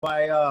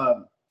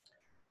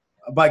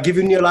by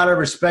giving you a lot of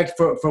respect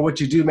for what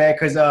you do, man.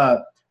 Because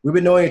we've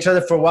been knowing each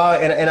other for a while,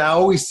 and I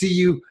always see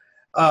you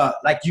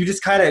like you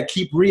just kind of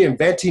keep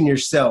reinventing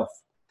yourself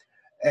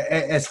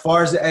as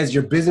far as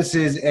your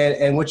businesses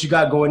and what you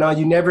got going on.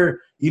 You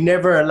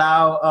never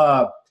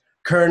allow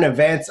current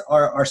events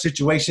or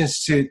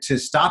situations to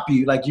stop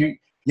you. Like you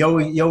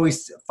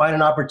always find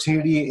an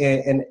opportunity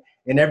in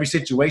every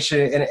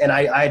situation, and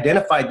I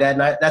identified that,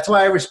 and that's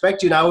why I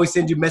respect you. And I always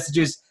send you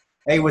messages.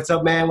 Hey, what's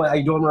up, man? Are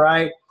you doing all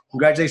right?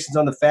 Congratulations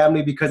on the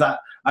family, because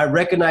I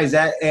recognize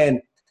that,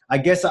 and I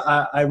guess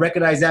I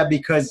recognize that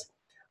because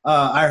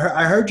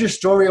I heard your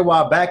story a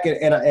while back,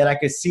 and I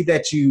could see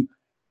that you're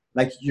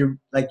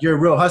a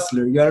real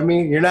hustler. You know what I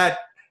mean? You're not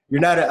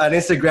an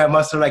Instagram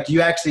hustler. Like,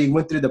 you actually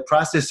went through the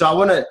process. So I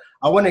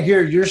want to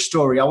hear your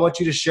story. I want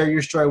you to share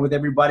your story with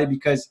everybody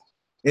because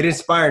it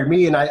inspired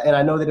me, and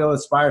I know that it'll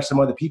inspire some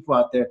other people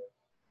out there.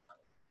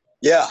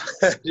 Yeah,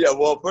 yeah.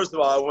 Well, first of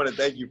all, I want to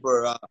thank you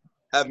for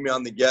having me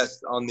on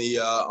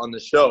the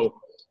show.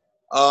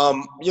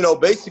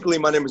 Basically,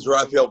 my name is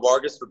Rafael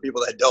Vargas. For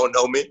people that don't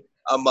know me,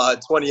 I'm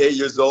 28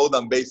 years old.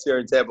 I'm based here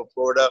in Tampa,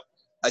 Florida.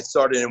 I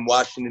started in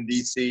Washington,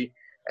 D.C.,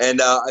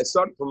 and I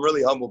started from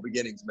really humble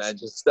beginnings, man.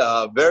 Just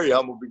very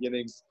humble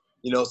beginnings.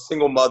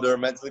 Single mother,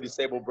 mentally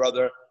disabled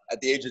brother.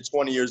 At the age of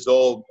 20 years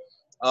old,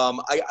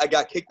 I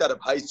got kicked out of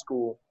high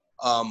school,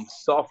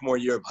 sophomore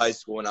year of high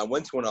school, and I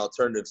went to an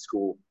alternative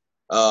school.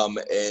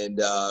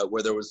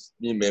 Where there was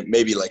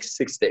maybe like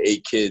 6 to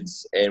 8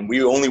 kids, and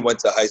we only went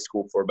to high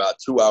school for about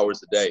 2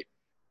 hours a day.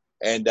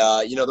 And,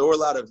 there were a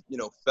lot of,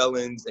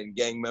 felons and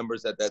gang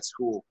members at that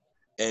school.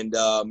 And,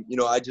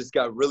 I just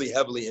got really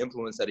heavily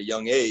influenced at a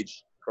young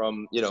age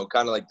from,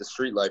 kind of like the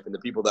street life and the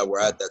people that were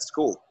at that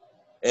school.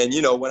 And,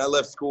 when I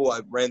left school,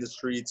 I ran the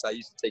streets. I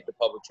used to take the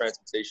public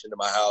transportation to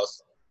my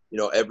house,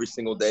 every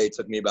single day. It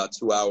took me about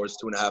 2 hours,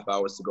 2.5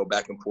 hours to go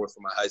back and forth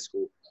from my high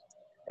school.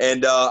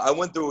 And I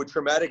went through a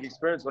traumatic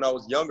experience when I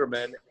was younger,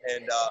 man,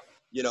 and,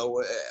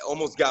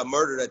 almost got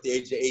murdered at the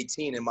age of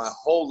 18. And my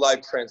whole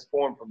life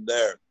transformed from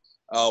there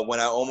when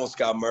I almost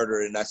got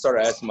murdered. And I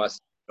started asking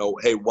myself,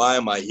 hey, why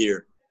am I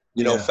here?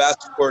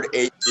 Fast forward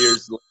 8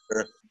 years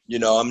later,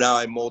 I'm now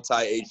a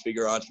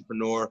multi-8-figure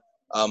entrepreneur.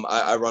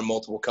 I run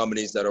multiple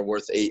companies that are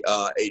worth eight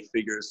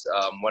figures.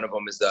 One of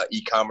them is an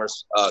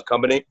e-commerce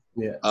company.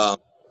 Yeah.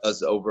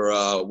 Does over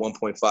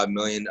 1.5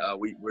 million.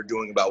 We're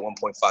doing about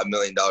 $1.5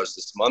 million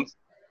this month.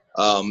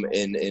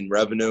 In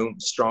revenue,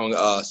 strong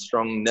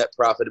net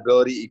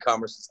profitability.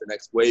 E-commerce is the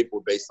next wave.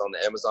 We're based on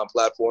the Amazon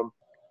platform.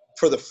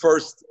 For the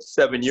first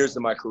 7 years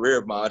of my career,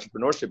 of my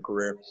entrepreneurship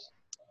career,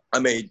 I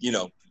made,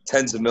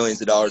 tens of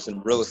millions of dollars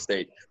in real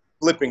estate,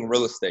 flipping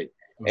real estate.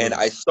 Mm-hmm. And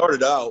I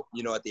started out,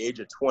 at the age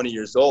of 20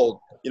 years old,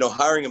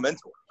 hiring a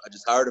mentor. I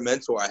just hired a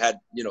mentor. I had,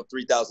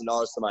 $3,000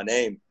 to my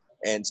name.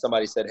 And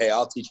somebody said, hey,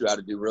 I'll teach you how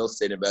to do real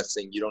estate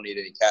investing. You don't need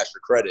any cash or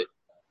credit.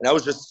 And I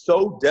was just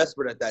so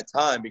desperate at that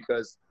time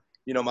because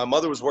my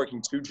mother was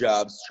working 2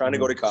 jobs, trying to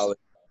go to college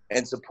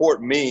and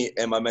support me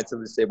and my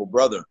mentally disabled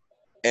brother.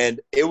 And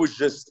it was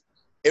just,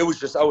 I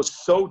was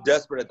so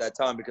desperate at that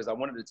time because I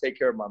wanted to take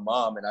care of my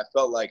mom. And I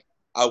felt like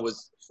I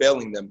was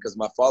failing them because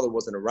my father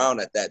wasn't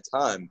around at that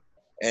time.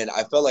 And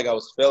I felt like I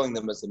was failing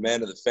them as the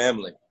man of the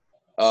family.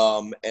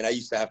 And I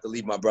used to have to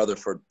leave my brother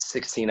for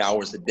 16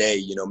 hours a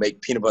day,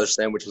 make peanut butter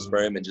sandwiches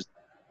for him and just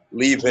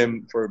leave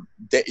him for,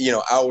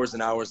 hours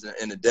and hours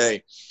in a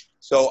day.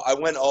 So I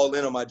went all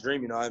in on my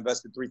dream. I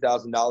invested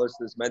 $3,000 to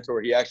this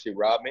mentor. He actually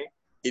robbed me.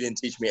 He didn't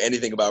teach me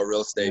anything about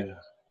real estate. Yeah.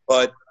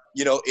 But,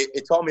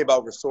 it taught me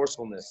about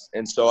resourcefulness.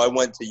 And so I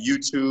went to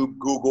YouTube,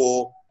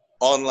 Google,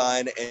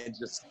 online, and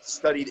just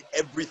studied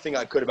everything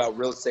I could about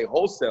real estate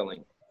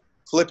wholesaling,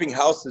 flipping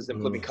houses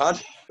and flipping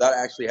contracts without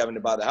actually having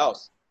to buy the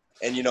house.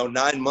 And,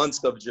 9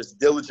 months of just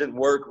diligent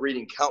work,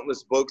 reading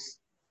countless books,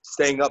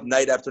 staying up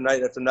night after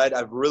night after night.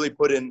 I've really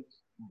put in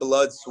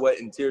blood, sweat,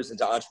 and tears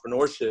into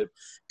entrepreneurship.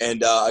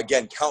 And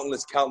again,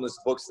 countless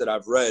books that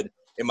I've read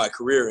in my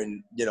career,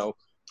 and,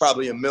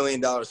 probably $1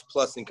 million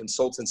plus in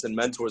consultants and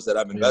mentors that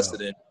I've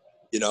invested in,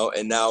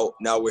 and now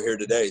we're here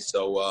today.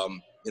 So,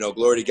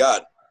 glory to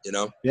God,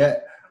 Yeah.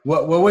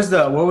 What was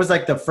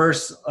like the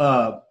first,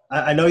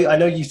 I know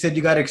you said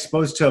you got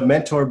exposed to a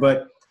mentor,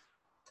 but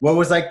what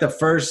was like the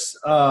first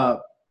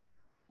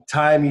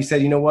time you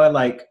said, you know what,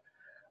 like,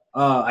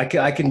 I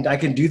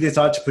can do this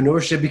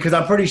entrepreneurship? Because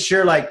I'm pretty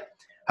sure, like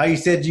how you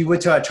said you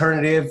went to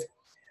alternative,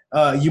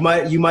 you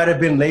might have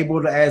been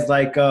labeled as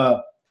like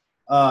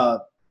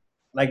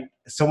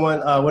someone,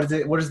 what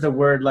is the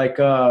word, like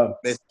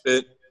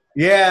misfit.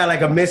 Yeah,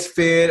 like a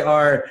misfit,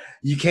 or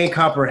you can't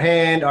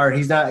comprehend, or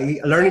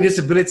learning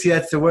disability.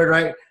 That's the word,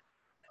 right?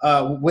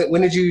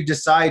 When did you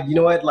decide, you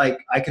know what, like,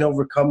 I can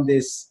overcome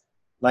this?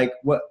 Like,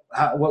 what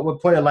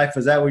point in life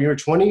was that? When you were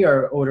 20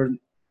 or older?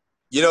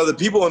 The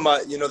people in my,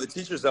 the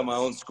teachers at my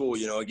own school,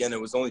 again,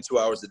 it was only 2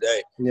 hours a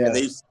day. Yeah. And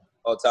they used to say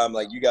all the time,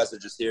 like, you guys are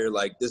just here.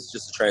 Like, this is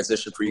just a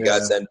transition for you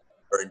guys to end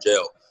up in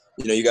jail.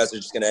 You guys are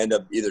just going to end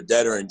up either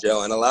dead or in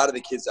jail. And a lot of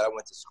the kids that I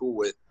went to school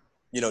with,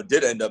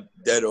 did end up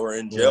dead or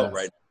in jail,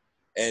 right?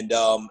 And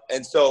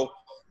so,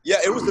 Yeah,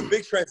 it was a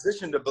big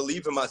transition to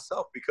believe in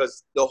myself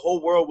because the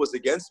whole world was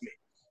against me.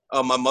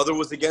 My mother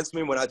was against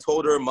me when I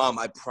told her, Mom,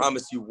 I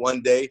promise you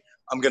one day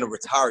I'm going to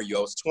retire you.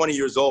 I was 20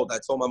 years old. I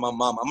told my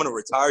Mom, I'm going to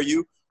retire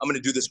you. I'm going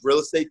to do this real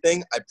estate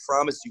thing. I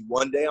promise you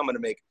one day I'm going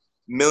to make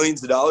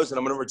millions of dollars and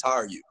I'm going to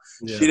retire you.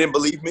 Yeah. She didn't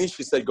believe me.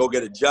 She said, go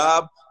get a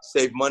job,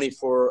 save money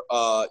for,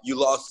 you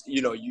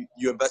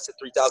invested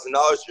 $3,000.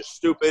 You're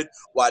stupid.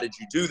 Why did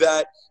you do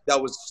that?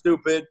 That was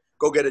stupid.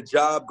 Go get a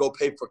job, go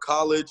pay for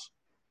college.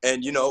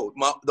 And,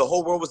 the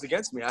whole world was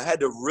against me. I had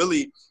to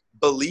really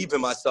believe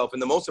in myself.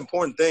 And the most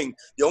important thing,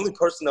 the only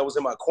person that was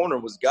in my corner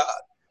was God.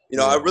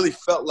 I really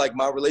felt like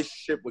my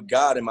relationship with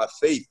God and my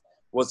faith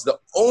was the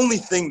only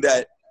thing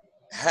that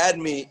had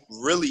me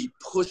really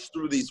push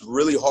through these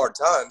really hard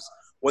times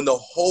when the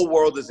whole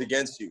world is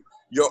against you.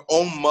 Your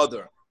own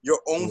mother, your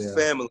own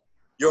family,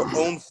 your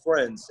own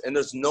friends, and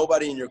there's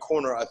nobody in your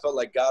corner. I felt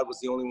like God was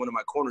the only one in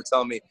my corner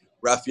telling me,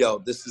 Raphael,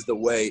 this is the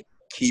way,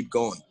 keep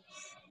going.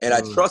 And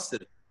I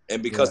trusted him.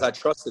 And because I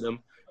trusted him,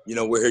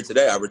 we're here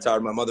today. I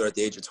retired my mother at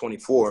the age of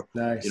 24.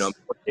 Nice. I'm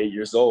 28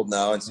 years old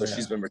now, and so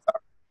she's been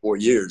retired for 4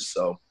 years.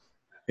 So,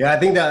 yeah, I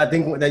think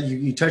that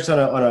you touched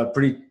on a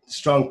pretty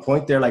strong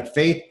point there. Like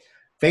faith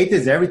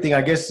is everything.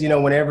 I guess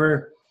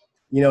whenever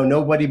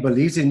nobody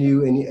believes in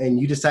you, and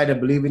you decide to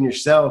believe in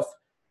yourself,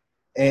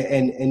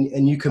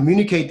 and you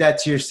communicate that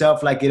to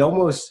yourself, like it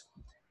almost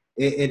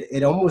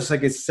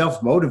like it's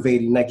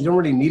self-motivating. Like you don't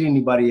really need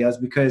anybody else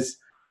because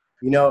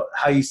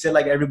how you said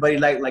like everybody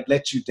like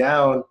let you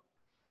down.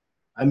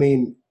 I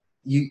mean,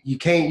 you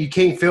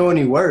can't feel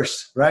any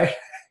worse, right?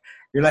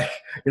 You're like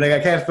I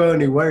can't feel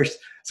any worse.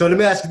 So let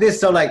me ask you this: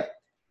 so like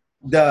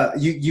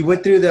you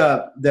went through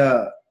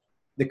the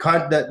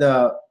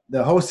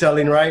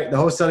wholesaling, right? The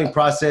wholesaling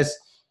process.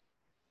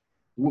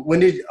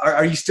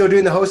 Are you still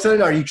doing the wholesaling,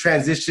 or are you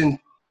transitioned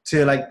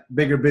to like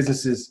bigger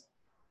businesses?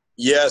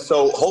 Yeah.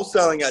 So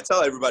wholesaling, I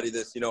tell everybody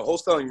this.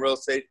 Wholesaling real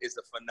estate is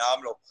a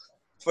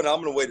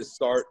phenomenal way to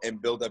start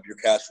and build up your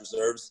cash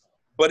reserves.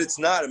 But it's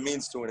not a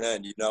means to an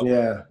end,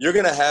 Yeah. You're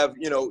going to have,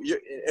 in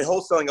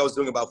wholesaling, I was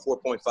doing about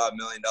 $4.5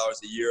 million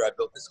a year. I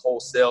built this whole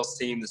sales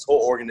team, this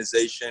whole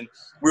organization.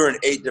 We were in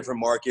 8 different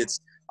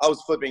markets. I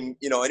was flipping,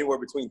 anywhere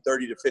between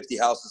 30 to 50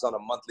 houses on a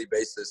monthly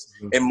basis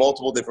in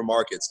multiple different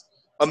markets.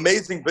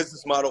 Amazing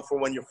business model for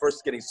when you're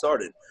first getting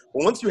started.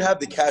 But once you have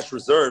the cash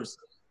reserves,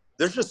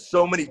 there's just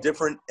so many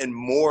different and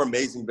more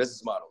amazing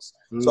business models.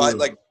 So I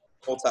like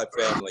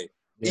multifamily,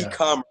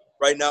 e-commerce.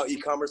 Right now,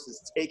 e-commerce is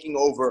taking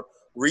over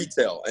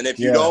retail. And if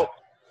you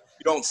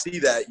don't see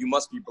that, you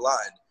must be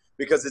blind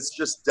because it's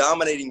just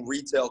dominating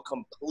retail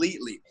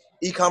completely.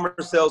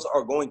 E-commerce sales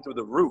are going through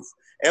the roof.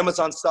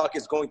 Amazon stock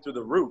is going through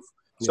the roof.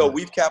 So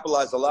we've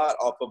capitalized a lot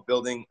off of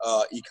building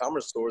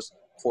e-commerce stores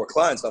for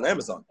clients on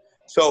Amazon.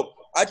 So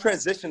I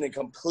transitioned and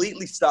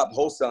completely stopped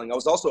wholesaling. I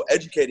was also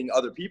educating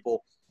other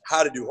people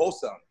how to do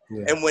wholesaling.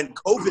 Yeah. And when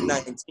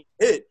COVID-19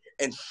 hit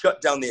and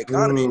shut down the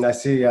economy, I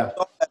see, I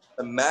saw that as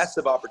a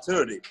massive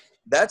opportunity.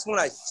 That's when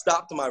I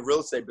stopped my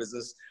real estate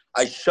business.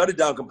 I shut it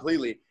down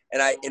completely,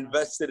 and I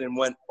invested and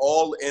went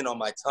all in on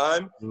my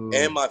time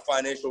and my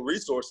financial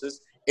resources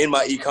in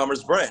my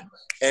e-commerce brand.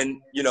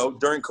 And,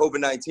 during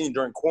COVID-19,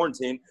 during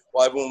quarantine,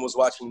 while everyone was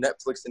watching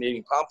Netflix and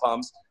eating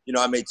pom-poms,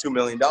 I made $2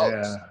 million,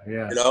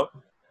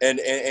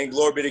 and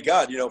glory be to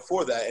God,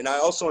 for that. And I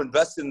also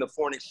invested in the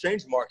foreign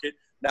exchange market.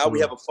 Now we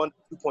have a fund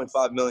of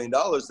 $2.5 million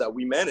that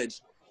we manage,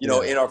 in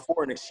our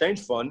foreign exchange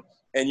fund.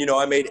 And,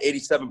 I made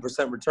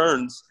 87%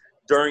 returns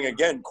during,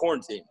 again,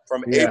 quarantine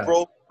from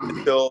April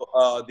until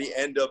the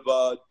end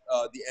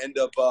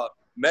of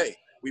May.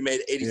 We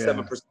made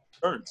 87%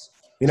 returns.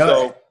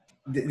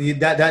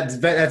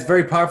 That's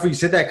very powerful. You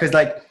said that because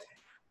like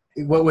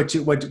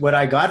what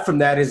I got from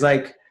that is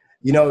like,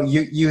 you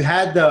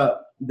had the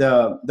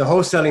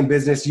wholesaling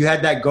business, you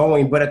had that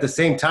going, but at the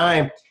same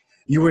time,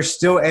 you were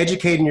still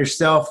educating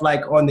yourself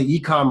like on the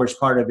e-commerce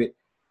part of it.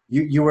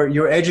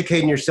 You're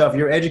educating yourself.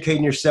 You're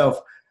educating yourself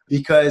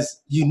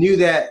because you knew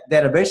that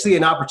eventually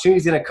an opportunity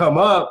is going to come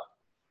up,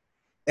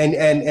 and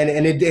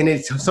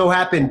it so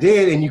happened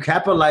did, and you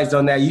capitalized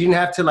on that. You didn't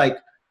have to like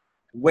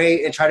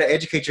wait and try to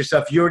educate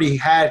yourself. You already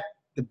had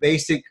the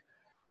basic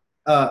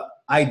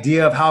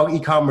idea of how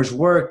e-commerce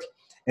worked,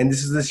 and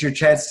this is your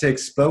chance to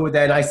explode with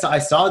that. And I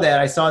saw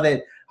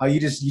that how you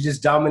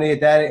just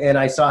dominated that, and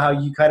I saw how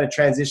you kind of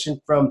transitioned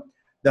from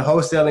the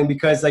wholesaling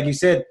because, like you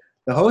said,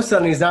 the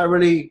wholesaling is not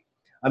really.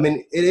 I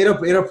mean,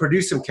 it'll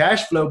produce some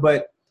cash flow,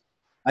 but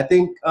I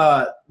think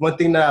one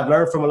thing that I've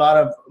learned from a lot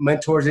of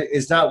mentors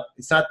is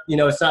it's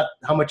not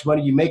how much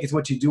money you make, it's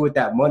what you do with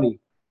that money.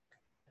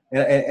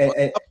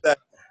 And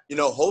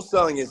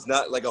wholesaling is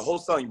not like a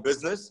wholesaling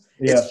business.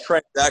 It's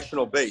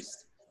transactional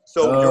based.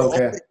 So you're only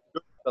doing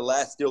the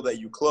last deal that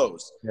you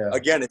close. Yeah.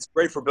 Again, it's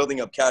great for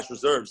building up cash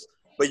reserves,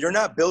 but you're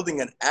not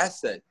building an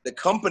asset. The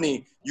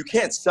company, you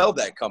can't sell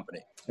that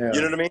company. Yeah.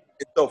 You know what I mean?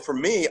 And so for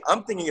me,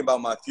 I'm thinking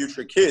about my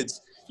future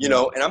kids, and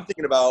I'm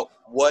thinking about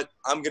what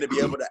I'm going to be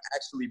able to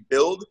actually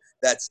build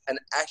that's an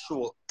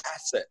actual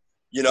asset.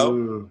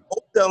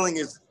 Wholesaling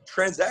is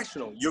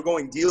transactional. You're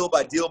going deal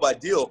by deal by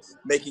deal,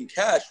 making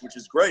cash, which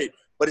is great.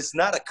 but it's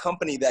not a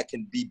company that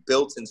can be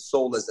built and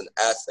sold as an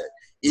asset.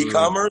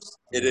 E-commerce,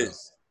 it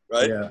is,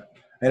 right? Yeah.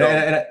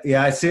 And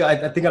yeah, I see.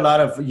 I think a lot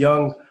of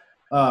young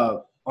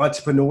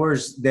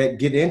entrepreneurs that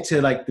get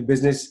into like the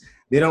business,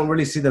 they don't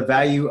really see the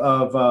value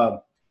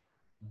of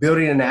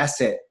building an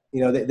asset.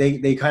 You know,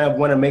 they kind of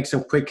want to make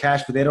some quick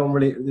cash, but they don't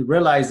really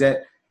realize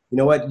that, you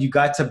know what, you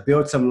got to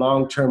build some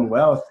long-term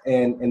wealth.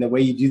 And the way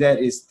you do that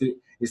is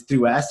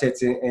through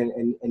assets.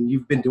 And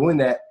you've been doing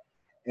that.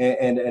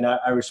 And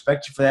I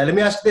respect you for that. Let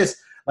me ask you this,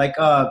 like,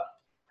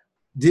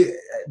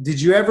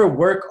 did you ever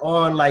work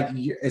on like,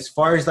 as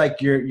far as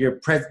like your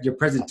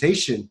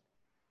presentation?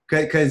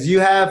 Cause you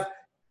have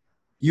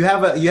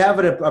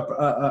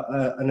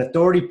an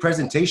authority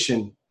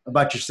presentation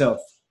about yourself.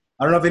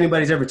 I don't know if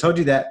anybody's ever told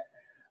you that,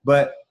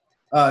 but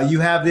you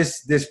have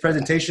this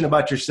presentation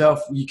about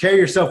yourself. You carry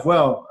yourself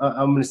well.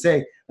 I'm going to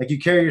say, like, you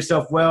carry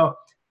yourself well,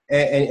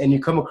 and you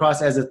come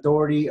across as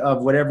authority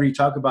of whatever you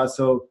talk about.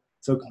 So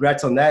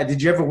congrats on that. Did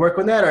you ever work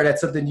on that, or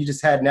that's something you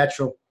just had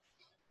natural?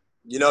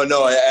 You know,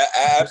 no, I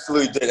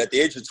absolutely did. At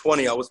the age of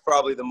 20, I was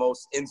probably the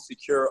most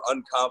insecure,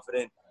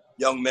 unconfident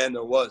young man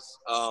there was.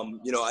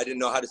 You know, I didn't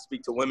know how to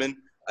speak to women.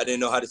 I didn't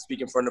know how to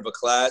speak in front of a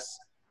class.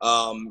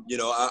 You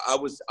know, I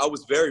was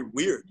very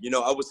weird. You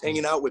know, I was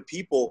hanging out with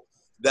people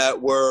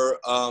that were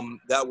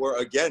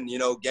again, you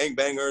know,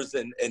 gangbangers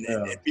and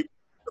people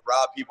that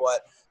rob people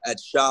at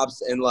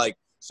shops. And like,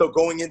 so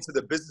going into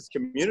the business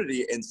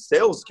community and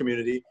sales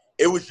community,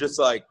 it was just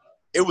like,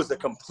 it was a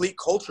complete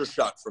culture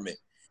shock for me.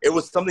 It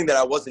was something that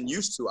I wasn't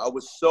used to. I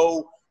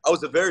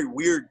was a very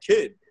weird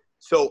kid.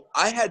 So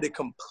I had to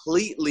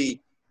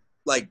completely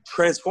like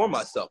transform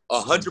myself,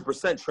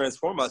 100%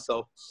 transform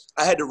myself.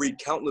 I had to read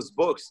countless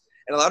books.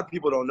 And a lot of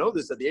people don't know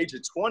this. At the age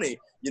of 20,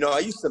 you know, I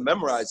used to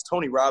memorize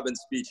Tony Robbins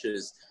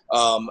speeches,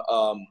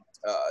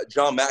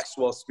 John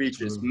Maxwell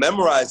speeches,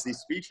 memorize these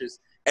speeches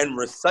and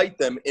recite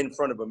them in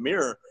front of a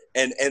mirror,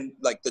 and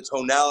like the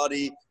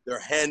tonality, their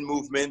hand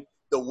movement,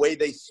 the way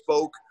they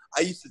spoke.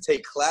 I used to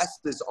take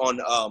classes on,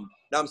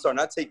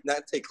 not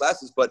take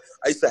classes, but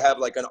I used to have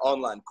like an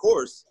online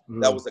course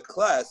that was a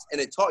class,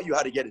 and it taught you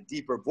how to get a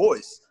deeper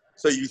voice.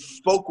 So you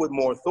spoke with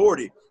more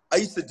authority. I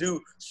used to do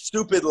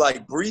stupid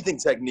like breathing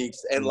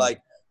techniques and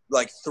like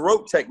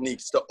throat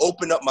techniques to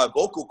open up my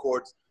vocal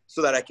cords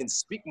so that I can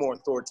speak more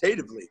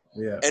authoritatively.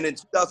 Yeah. And in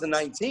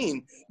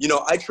 2019, you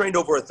know, I trained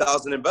over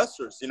 1,000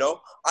 investors. You know,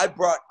 I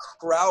brought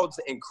crowds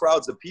and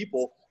crowds of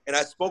people, and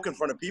I spoke in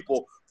front of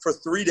people for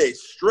 3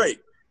 days straight.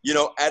 You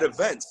know, at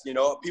events, you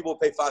know, people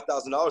pay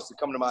 $5,000 to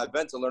come to my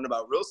event to learn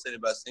about real estate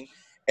investing.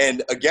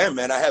 And again,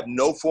 man, I have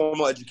no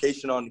formal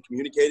education on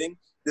communicating.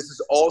 This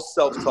is all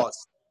self-taught.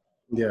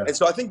 Yeah. And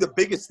so I think the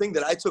biggest thing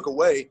that I took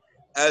away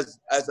as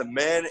a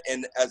man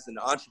and as an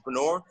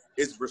entrepreneur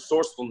is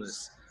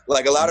resourcefulness.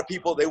 Like a lot of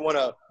people, they want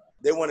to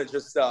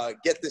just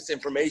get this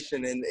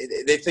information, and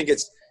they think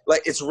it's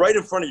like it's right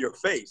in front of your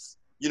face.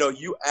 You know,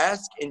 you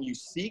ask and you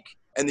seek,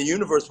 and the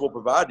universe will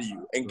provide to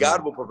you, and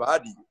God will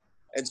provide to you.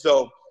 And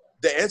so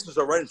the answers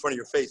are right in front of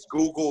your face.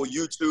 Google,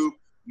 YouTube,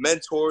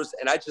 mentors,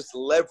 and I just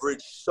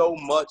leverage so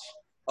much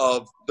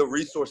of the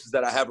resources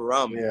that I have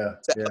around me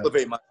to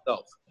elevate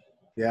myself.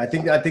 Yeah, I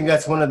think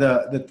that's one of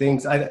the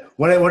things.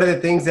 One of the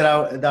things that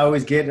I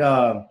always get,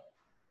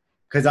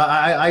 because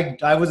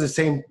I was the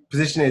same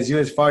position as you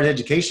as far as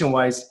education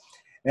wise,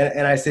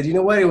 and I said, you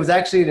know what, it was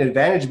actually an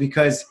advantage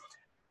because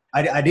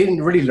I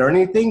didn't really learn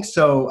anything,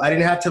 so I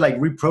didn't have to like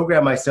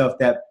reprogram myself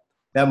that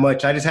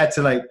much. I just had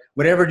to like,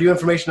 whatever new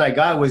information I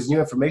got was new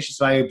information,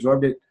 so I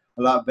absorbed it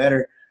a lot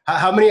better.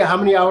 How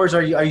many hours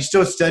are you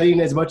still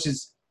studying as much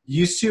as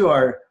you used to,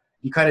 or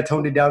you kind of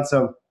toned it down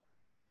some?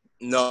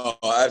 No,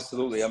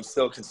 absolutely. I'm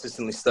still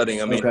consistently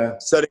studying. I mean,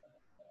 studying.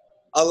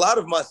 A lot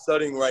of my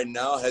studying right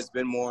now has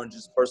been more on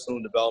just personal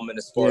development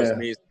as far as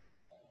me,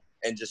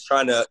 and just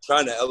trying to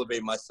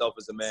elevate myself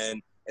as a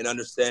man and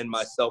understand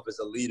myself as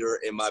a leader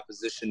in my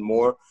position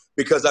more,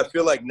 because I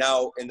feel like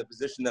now in the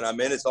position that I'm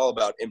in, it's all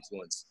about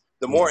influence.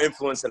 The more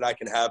influence that I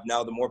can have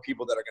now, the more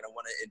people that are going to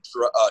want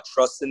to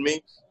trust in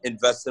me,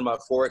 invest in my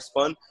Forex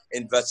fund,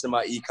 invest in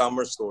my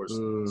e-commerce stores.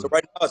 So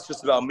right now, it's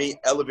just about me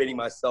elevating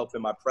myself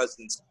in my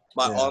presence,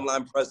 my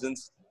online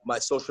presence, my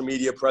social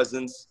media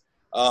presence,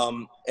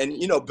 and,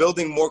 you know,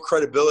 building more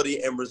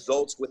credibility and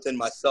results within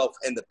myself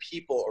and the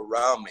people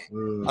around me.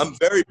 I'm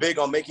very big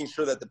on making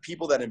sure that the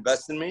people that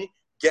invest in me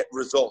get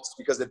results,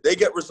 because if they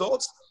get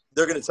results,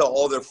 they're going to tell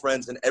all their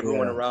friends and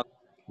everyone around them.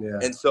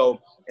 Yeah. And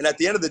so, and at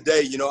the end of the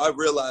day, you know, I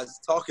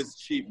realized talk is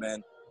cheap,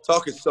 man.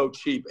 Talk is so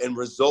cheap, and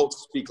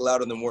results speak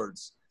louder than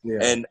words. Yeah.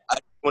 And I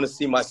want to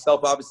see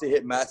myself obviously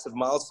hit massive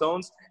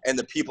milestones, and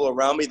the people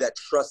around me that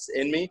trust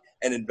in me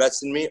and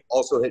invest in me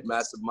also hit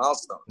massive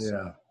milestones.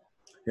 Yeah.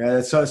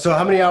 Yeah. So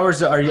how many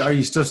hours are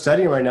you still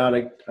studying right now?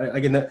 Like,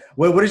 again,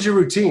 what is your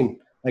routine?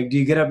 Like, do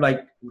you get up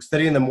like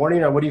study in the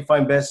morning, or what do you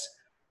find best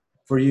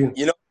for you?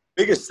 You know,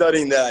 biggest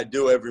studying that I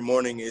do every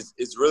morning is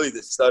really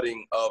the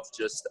studying of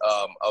just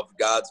of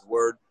God's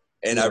word.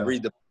 And I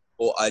read the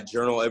Bible, I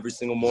journal every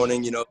single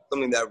morning, you know,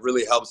 something that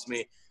really helps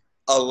me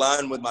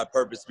align with my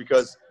purpose,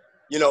 because,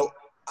 you know,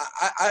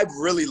 I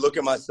really look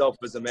at myself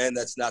as a man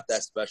that's not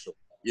that special.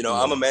 You know,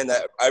 I'm a man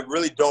that I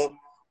really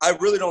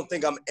don't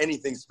think I'm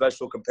anything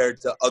special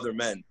compared to other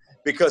men,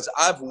 because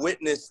I've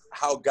witnessed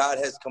how God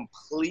has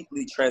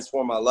completely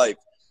transformed my life.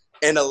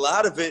 And a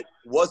lot of it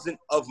wasn't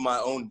of my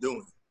own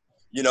doing.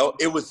 You know,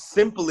 it was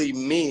simply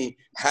me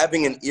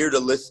having an ear to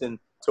listen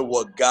to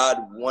what God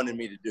wanted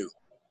me to do,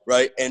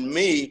 right? And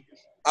me,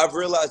 I've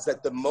realized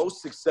that the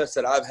most success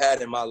that I've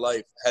had in my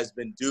life has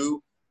been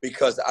due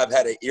because I've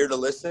had an ear to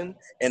listen,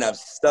 and I've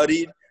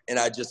studied, and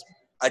I just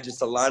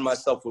align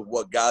myself with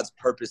what God's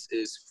purpose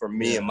is for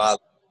me in my life.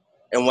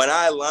 And when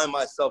I align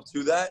myself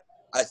to that,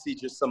 I see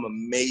just some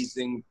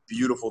amazing,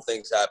 beautiful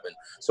things happen.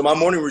 So my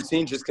morning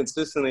routine just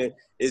consistently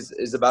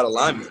is about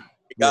alignment.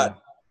 God,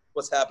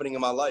 what's happening in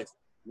my life?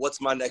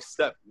 What's my next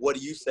step? What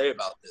do you say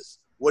about this?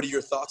 What are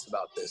your thoughts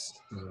about this?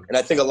 And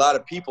I think a lot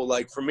of people,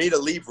 like, for me to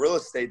leave real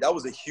estate, that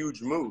was a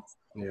huge move.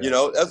 You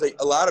know, that was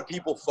a lot of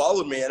people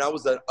followed me, and I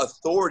was an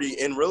authority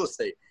in real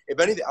estate. If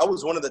anything, I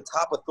was one of the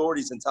top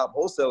authorities and top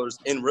wholesalers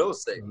in real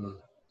estate.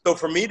 So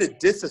for me to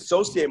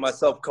disassociate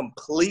myself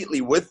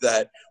completely with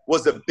that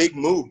was a big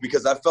move,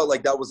 because I felt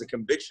like that was a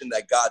conviction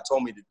that God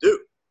told me to do.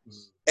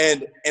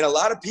 And a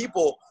lot of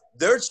people,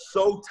 they're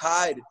so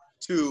tied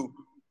to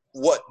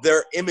what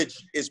their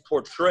image is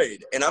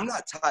portrayed. And I'm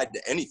not tied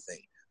to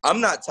anything. I'm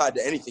not tied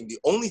to anything. The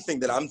only thing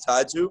that I'm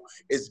tied to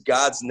is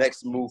God's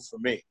next move for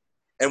me.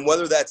 And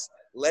whether that's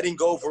letting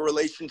go of a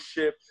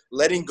relationship,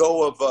 letting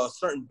go of a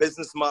certain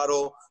business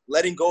model,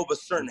 letting go of a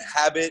certain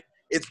habit,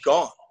 it's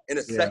gone in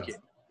a second.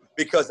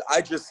 Because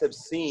I just have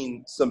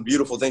seen some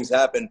beautiful things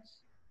happen,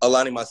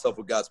 aligning myself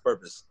with God's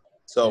purpose.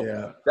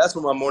 So that's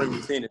what my morning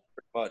routine is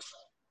pretty much.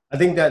 I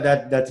think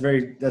that's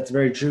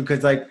very true.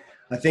 Cause like,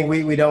 I think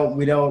we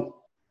don't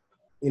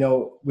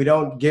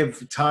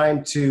give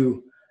time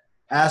to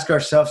ask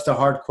ourselves the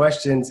hard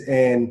questions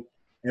and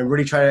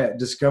really try to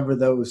discover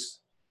those.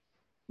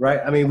 Right.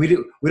 I mean, we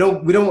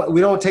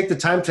don't take the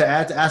time to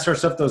ask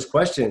ourselves those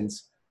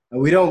questions.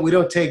 And we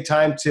don't take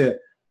time to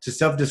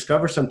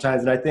self-discover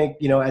sometimes. And I think,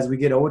 you know, as we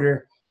get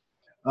older,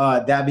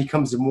 that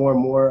becomes more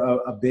and more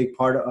a big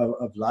part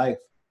of life.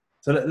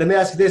 So let me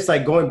ask you this,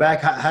 like, going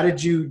back, how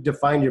did you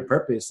define your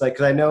purpose? Like,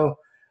 cause I know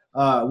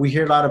we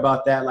hear a lot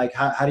about that. Like,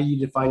 how do you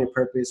define your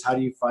purpose? How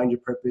do you find your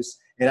purpose?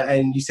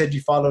 And you said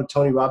you followed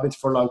Tony Robbins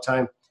for a long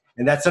time,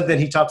 and that's something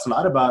he talks a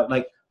lot about,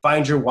 like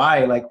find your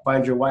why,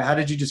 How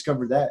did you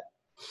discover that?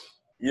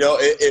 You know,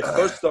 it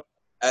first started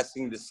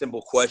asking the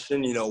simple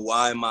question, you know,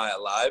 why am I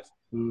alive?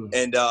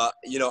 And,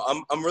 you know,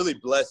 I'm really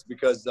blessed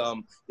because,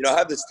 you know, I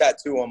have this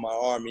tattoo on my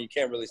arm, and you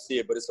can't really see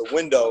it, but it's a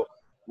window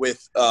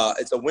with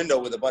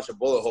a bunch of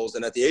bullet holes.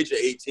 And at the age of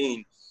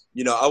 18,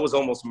 you know, I was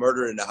almost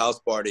murdered in a house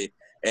party.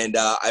 And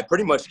I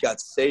pretty much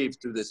got saved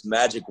through this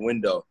magic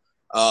window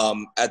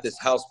at this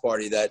house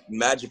party that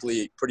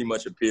magically pretty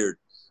much appeared.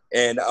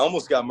 And I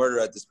almost got murdered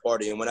at this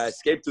party. And when I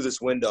escaped through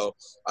this window,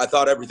 I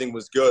thought everything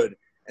was good.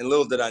 And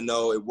little did I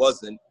know it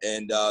wasn't.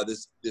 And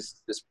this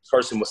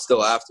person was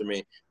still after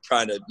me,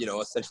 trying to, you know,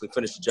 essentially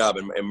finish the job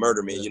and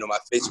murder me. You know, my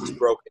face was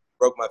broken,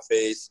 broke my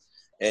face,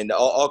 and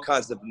all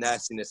kinds of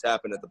nastiness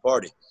happened at the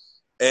party.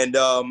 And,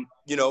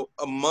 you know,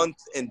 a month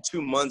and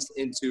 2 months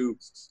into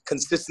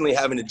consistently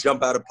having to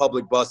jump out of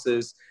public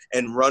buses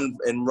and run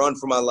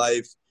for my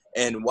life,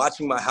 and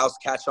watching my house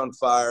catch on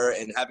fire,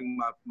 and having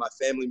my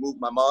family move,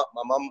 my mom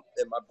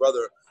and my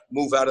brother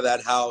move out of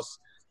that house,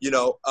 you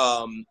know,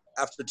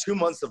 after 2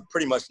 months of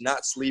pretty much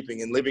not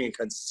sleeping and living in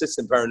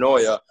consistent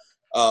paranoia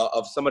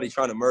of somebody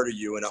trying to murder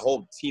you and a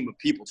whole team of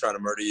people trying to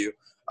murder you,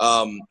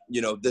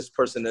 you know, this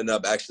person ended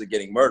up actually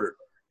getting murdered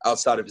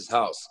outside of his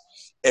house.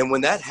 And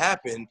when that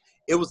happened,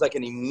 it was like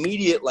an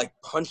immediate, like,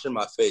 punch in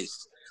my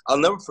face. I'll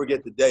never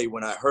forget the day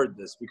when I heard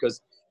this, because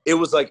it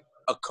was like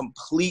a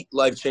complete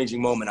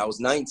life-changing moment. I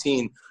was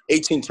 18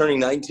 turning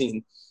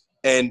 19,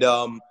 and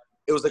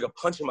it was like a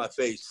punch in my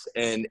face.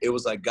 And it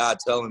was like God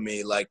telling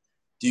me, like,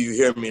 do you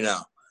hear me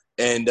now?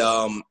 And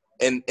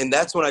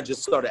that's when I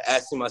just started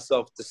asking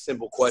myself the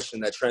simple question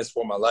that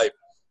transformed my life,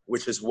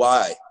 which is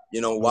why. You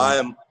know,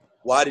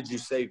 why did you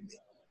save me?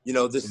 You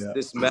know, this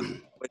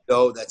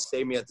window that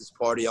saved me at this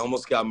party. I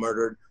almost got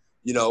murdered.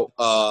 You know,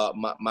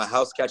 my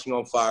house catching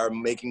on fire,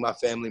 making my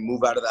family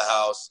move out of the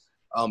house.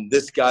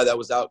 This guy that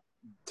was out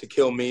to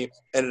kill me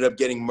ended up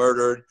getting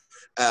murdered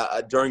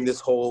during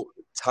this whole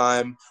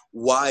time.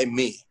 Why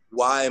me?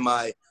 Why am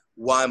I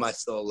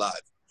still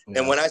alive? Yeah.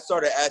 And when I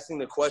started asking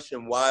the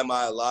question, why am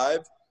I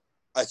alive?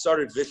 I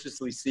started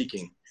viciously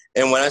seeking.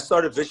 And when I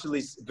started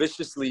viciously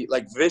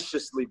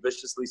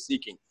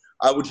seeking,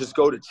 I would just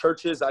go to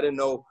churches. I didn't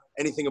know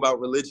anything about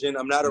religion.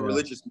 I'm not a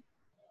religious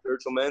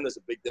spiritual man. There's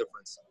a big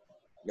difference.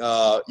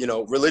 You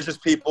know, religious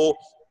people,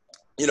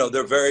 you know,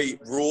 they're very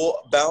rule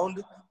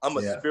bound. I'm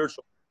a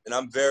spiritual, and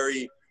I'm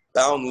very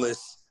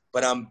boundless,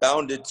 but I'm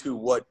bounded to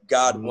what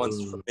God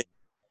wants from me,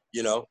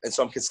 you know? And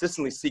so I'm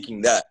consistently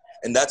seeking that.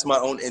 And that's my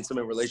own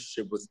intimate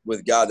relationship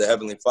with God, the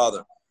Heavenly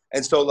Father.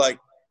 And so, like,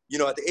 you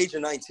know, at the age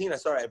of 19, I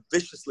started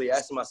viciously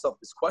asking myself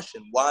this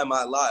question: why am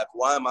I alive?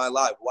 Why am I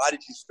alive? Why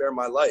did you spare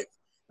my life?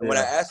 And when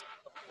I asked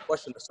myself the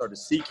question, I started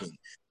seeking.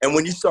 And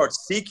when you start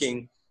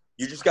seeking,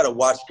 you just got to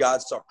watch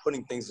God start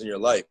putting things in your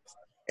life.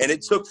 And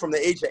it took from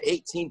the age of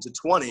 18 to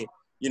 20,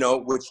 you know,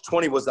 which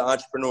 20 was the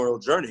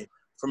entrepreneurial journey,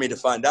 for me to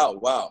find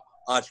out, wow,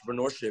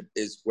 entrepreneurship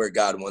is where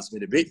God wants me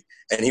to be.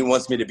 And he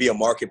wants me to be a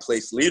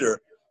marketplace leader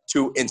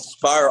to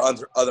inspire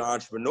other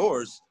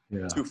entrepreneurs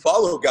to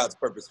follow God's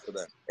purpose for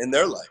them in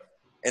their life.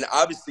 And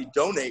obviously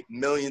donate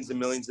millions and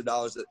millions of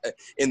dollars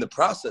in the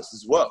process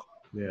as well.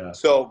 Yeah.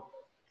 So,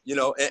 you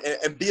know,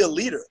 and be a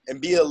leader, at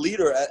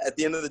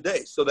the end of the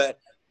day, so that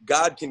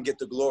God can get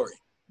the glory.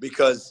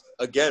 Because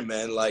again,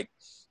 man, like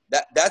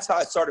that's how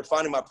I started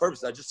finding my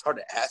purpose. I just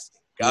started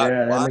asking God.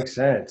 Yeah, why? that makes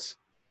sense.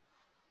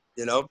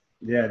 You know?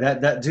 Yeah,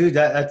 that dude,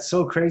 that's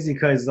so crazy,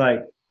 because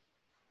like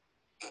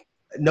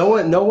no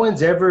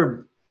one's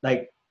ever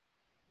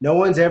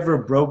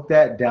broke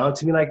that down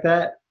to me like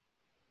that,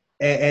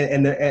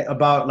 and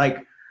about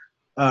like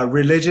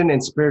religion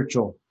and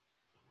spiritual.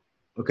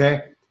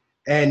 Okay,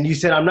 and you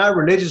said I'm not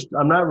religious,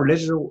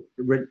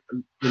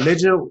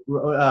 religion,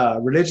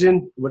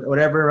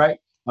 whatever, right?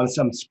 I'm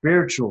some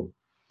spiritual,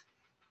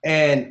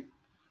 and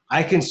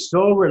I can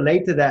so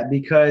relate to that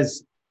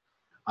because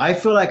I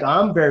feel like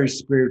I'm very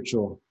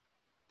spiritual.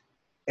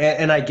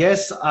 And I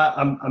guess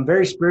I'm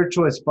very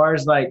spiritual as far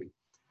as like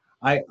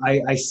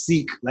I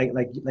seek,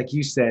 like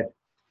you said,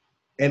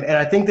 and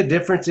I think the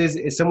difference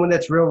is someone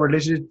that's real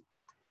religious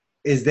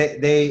is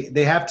that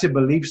they have to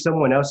believe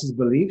someone else's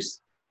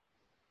beliefs,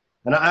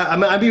 and I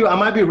might be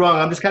wrong.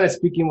 I'm just kind of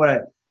speaking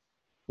right.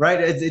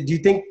 Do you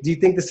think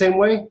the same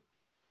way?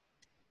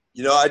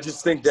 You know, I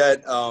just think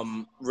that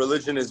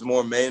religion is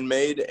more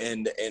man-made,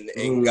 and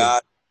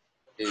God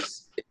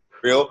is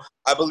real.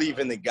 I believe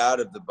in the God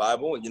of the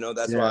Bible. You know,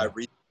 that's why I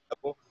read the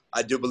Bible.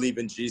 I do believe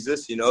in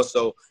Jesus, you know,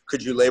 so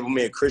could you label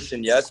me a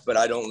Christian? Yes, but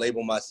I don't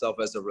label myself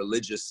as a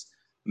religious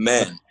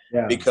man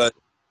because,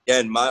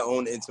 again, my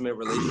own intimate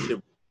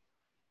relationship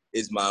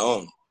is my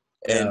own.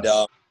 And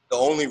the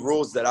only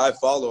rules that I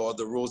follow are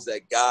the rules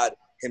that God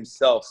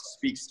himself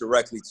speaks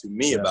directly to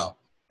me about,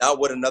 not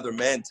what another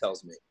man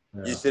tells me.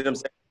 You see what I'm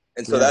saying?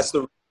 And so that's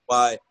the reason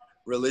why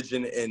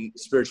religion and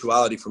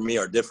spirituality for me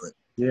are different.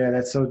 Yeah,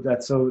 that's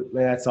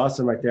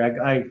awesome right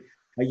there.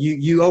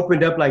 You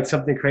opened up like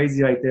something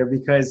crazy right there,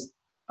 because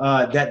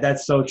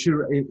that's so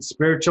true.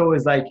 Spiritual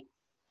is like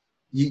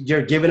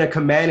you're given a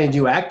command and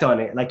you act on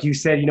it. Like you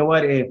said, you know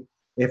what?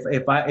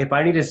 If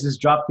I need to just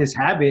drop this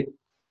habit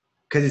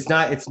because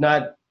it's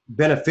not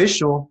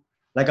beneficial,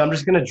 like I'm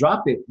just gonna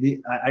drop it.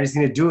 I just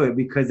need to do it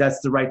because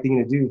that's the right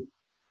thing to do.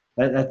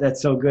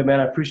 That's so good, man.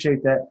 I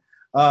appreciate that.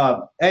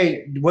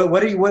 Hey,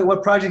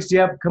 what projects do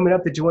you have coming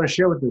up that you want to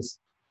share with us?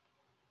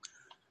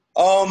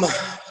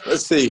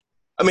 Let's see.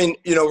 I mean,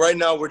 you know, right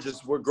now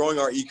we're growing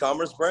our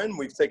e-commerce brand.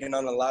 We've taken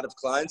on a lot of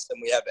clients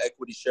and we have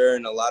equity share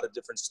in a lot of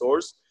different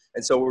stores.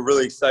 And so we're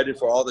really excited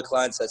for all the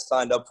clients that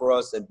signed up for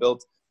us and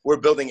we're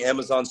building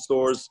Amazon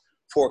stores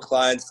for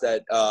clients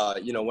that,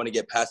 you know, want to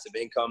get passive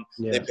income.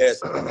 They pay us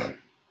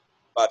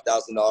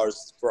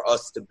 $5,000 for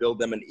us to build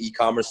them an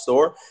e-commerce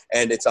store,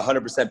 and it's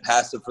 100%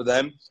 passive for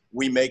them.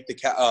 We make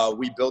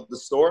we build the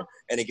store,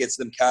 and it gets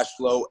them cash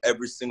flow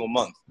every single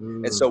month.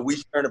 And so we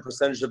share in a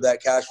percentage of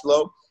that cash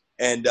flow,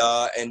 and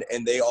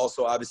they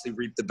also obviously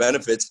reap the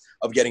benefits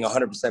of getting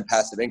 100%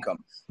 passive income.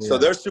 So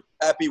they're super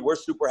happy. We're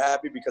super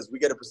happy because we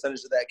get a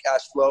percentage of that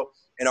cash flow,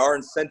 and our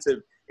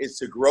incentive is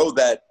to grow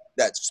that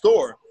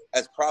store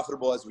as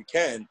profitable as we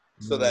can,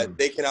 so that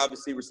they can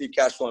obviously receive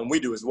cash flow, and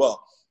we do as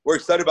well. We're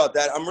excited about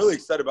that. I'm really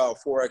excited about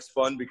Forex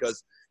Fund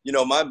because, you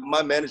know,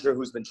 my manager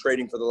who's been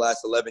trading for the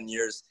last 11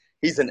 years,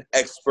 he's an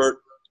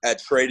expert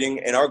at trading,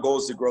 and our goal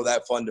is to grow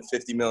that fund to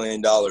 $50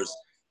 million.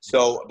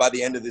 So by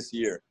the end of this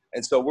year.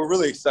 And so we're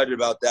really excited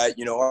about that.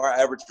 You know, our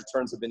average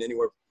returns have been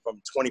anywhere from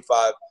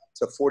 25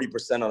 to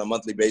 40% on a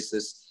monthly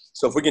basis.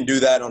 So if we can do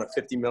that on a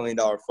 $50 million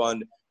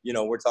fund, you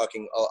know, we're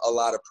talking a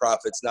lot of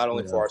profits, not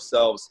only for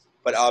ourselves,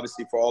 but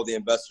obviously for all the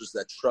investors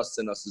that trust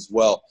in us as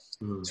well.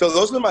 So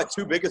those are my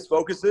two biggest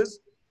focuses.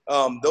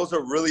 Those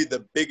are really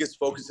the biggest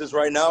focuses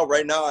right now.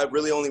 Right now, I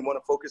really only want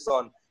to focus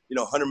on, you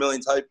know, 100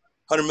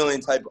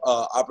 million type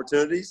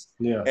opportunities.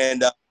 Yeah.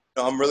 And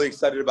I'm really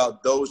excited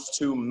about those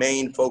two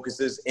main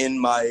focuses in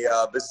my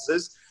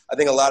businesses. I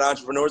think a lot of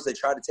entrepreneurs, they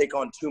try to take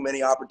on too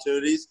many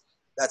opportunities.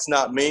 That's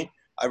not me.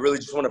 I really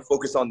just want to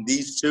focus on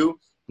these two,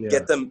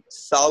 get them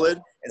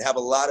solid, and have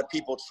a lot of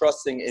people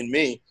trusting in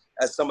me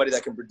as somebody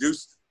that can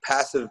produce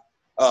passive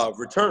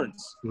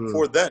returns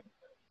for them.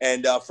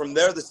 And from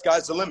there, the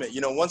sky's the limit.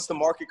 You know, once the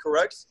market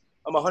corrects,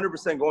 I'm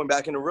 100% going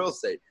back into real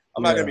estate.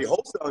 I'm not going to be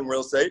wholesaling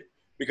real estate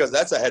because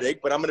that's a headache,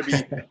 but I'm going to be,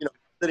 you know,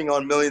 sitting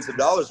on millions of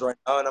dollars right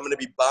now, and I'm going to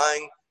be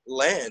buying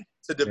land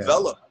to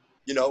develop,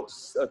 you know,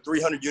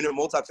 300-unit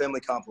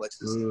multifamily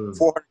complexes,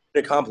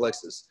 400-unit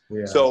complexes.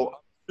 So I'm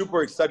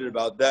super excited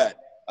about that.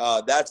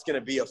 That's going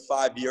to be a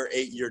 5-year,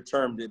 8-year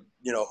term to,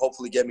 you know,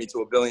 hopefully get me to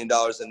 $1 billion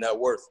in net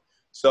worth.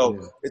 So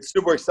it's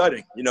super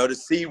exciting, you know, to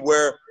see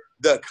where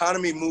the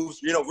economy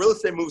moves. You know, real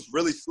estate moves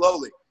really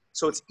slowly,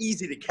 so it's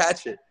easy to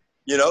catch it,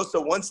 you know.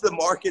 So once the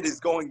market is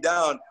going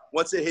down,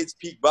 once it hits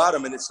peak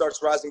bottom and it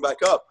starts rising back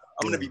up,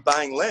 I'm going to be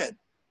buying land.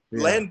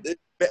 Yeah. Land,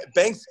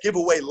 banks give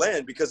away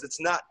land because it's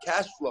not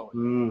cash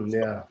flowing.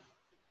 Yeah.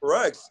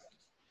 Correct.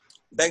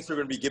 Banks are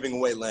going to be giving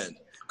away land,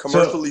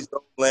 commercially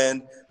zoned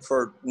land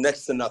for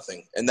next to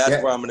nothing, and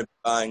that's where I'm going to be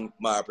buying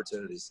my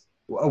opportunities.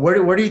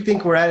 Where do you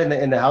think we're at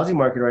in the housing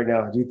market right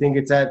now? Do you think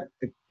it's at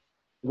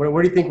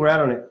where do you think we're at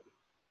on it?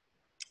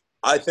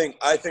 I think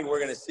we're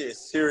going to see a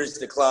serious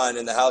decline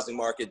in the housing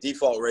market.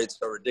 Default rates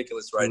are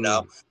ridiculous right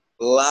now.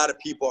 A lot of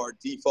people are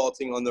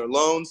defaulting on their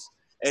loans,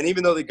 and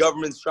even though the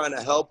government's trying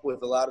to help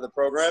with a lot of the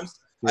programs,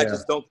 I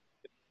just don't think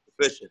it's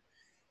sufficient.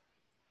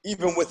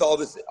 Even with all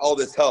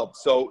this help,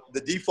 so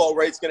the default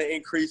rate's going to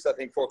increase. I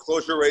think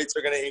foreclosure rates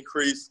are going to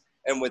increase,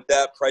 and with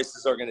that,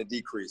 prices are going to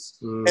decrease.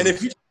 And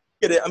if you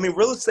get it, I mean,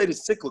 real estate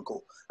is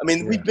cyclical. I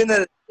mean, we've been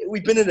in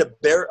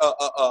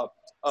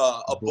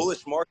a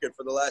bullish market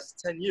for the last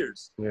 10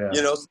 years.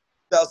 You know,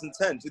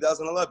 2010,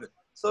 2011.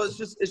 So it's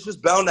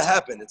just bound to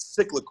happen. It's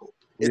cyclical.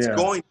 It's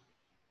going.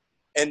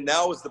 And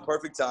now is the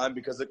perfect time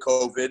because of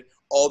COVID,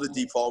 all the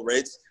default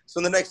rates. So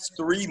in the next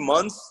 3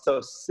 months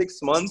to 6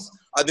 months,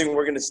 I think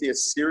we're going to see a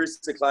serious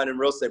decline in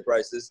real estate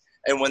prices.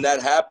 And when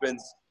that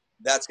happens,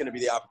 that's going to be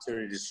the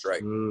opportunity to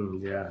strike.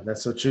 Yeah,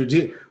 that's so true.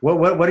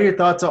 What are your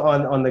thoughts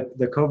on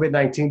the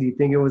COVID-19? Do you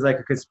think it was like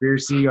a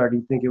conspiracy, or do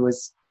you think it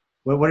was?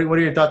 What are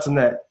your thoughts on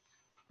that?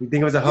 Do you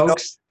think it was a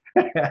hoax?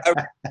 I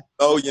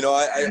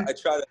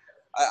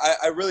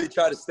really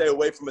try to stay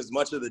away from as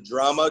much of the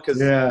drama because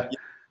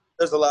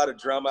there's a lot of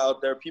drama out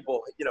there.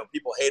 People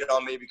hate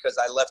on me because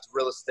I left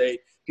real estate.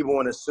 People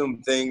want to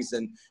assume things,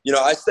 and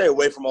I stay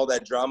away from all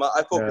that drama.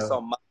 I focus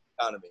on my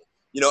economy.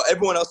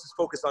 Everyone else is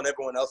focused on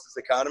everyone else's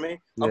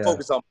economy. I'm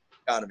focused on my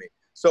economy.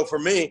 So for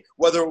me,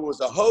 whether it was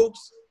a hoax,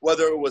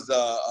 whether it was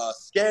a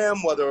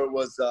scam, whether it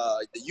was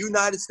the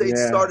United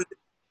States started it,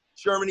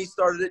 Germany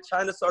started it,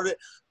 China started it,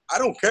 I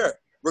don't care.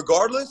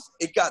 Regardless,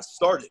 it got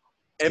started.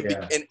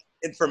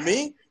 And for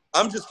me,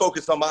 I'm just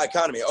focused on my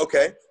economy.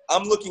 Okay,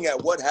 I'm looking at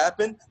what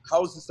happened.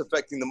 How is this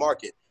affecting the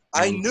market?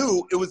 I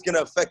knew it was going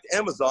to affect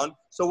Amazon.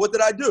 So what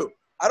did I do?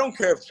 I don't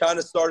care if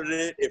China started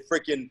it, if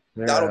freaking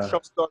Donald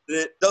Trump started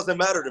it. Doesn't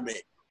matter to me.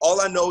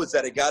 All I know is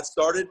that it got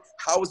started.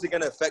 How is it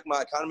going to affect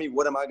my economy?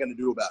 What am I going to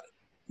do about it?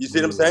 You see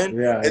what I'm saying?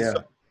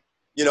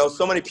 So,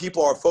 so many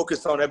people are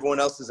focused on everyone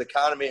else's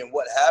economy and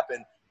what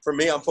happened. For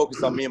me, I'm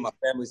focused on me and my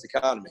family's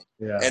economy.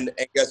 And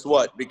guess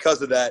what?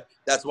 Because of that,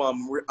 that's why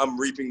I'm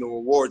reaping the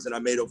rewards. And I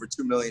made over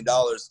 $2 million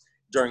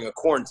during a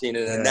quarantine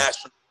in a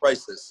national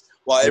crisis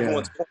while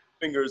everyone's pointing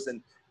fingers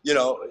and,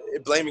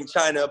 blaming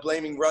China,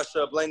 blaming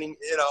Russia, blaming,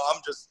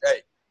 I'm just,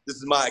 hey, this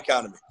is my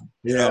economy.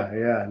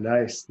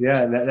 Nice.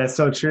 Yeah, that's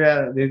so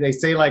true. They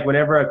say, like,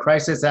 whenever a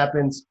crisis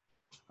happens,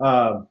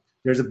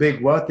 there's a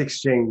big wealth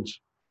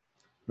exchange,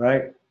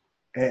 right?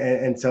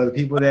 And so the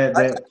people that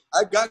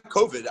I got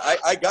COVID.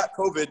 I got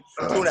COVID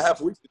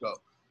 2.5 weeks ago.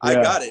 I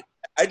got it.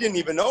 I didn't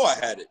even know I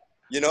had it.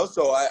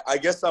 So I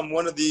guess I'm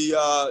one of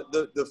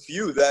the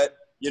few that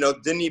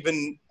didn't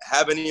even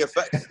have any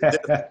effects.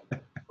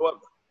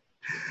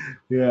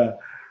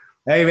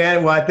 Hey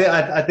man, well I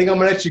think I'm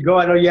gonna let you go.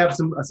 I know you have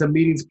some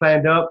meetings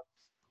planned up.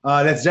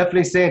 Let's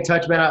definitely stay in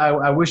touch, man.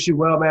 I wish you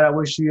well, man. I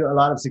wish you a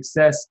lot of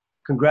success.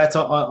 Congrats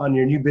on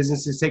your new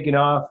businesses taking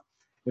off.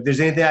 If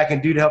there's anything I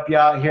can do to help you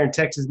out here in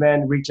Texas,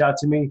 man, reach out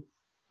to me.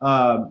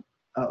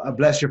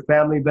 Bless your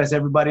family, bless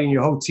everybody and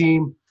your whole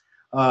team.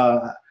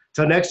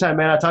 Till next time,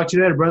 man. I'll talk to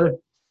you later, brother.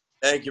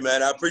 Thank you,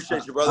 man. I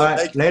appreciate you, brother. All right,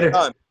 Thank you later. for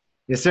your time.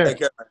 Yes, sir. Take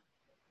care.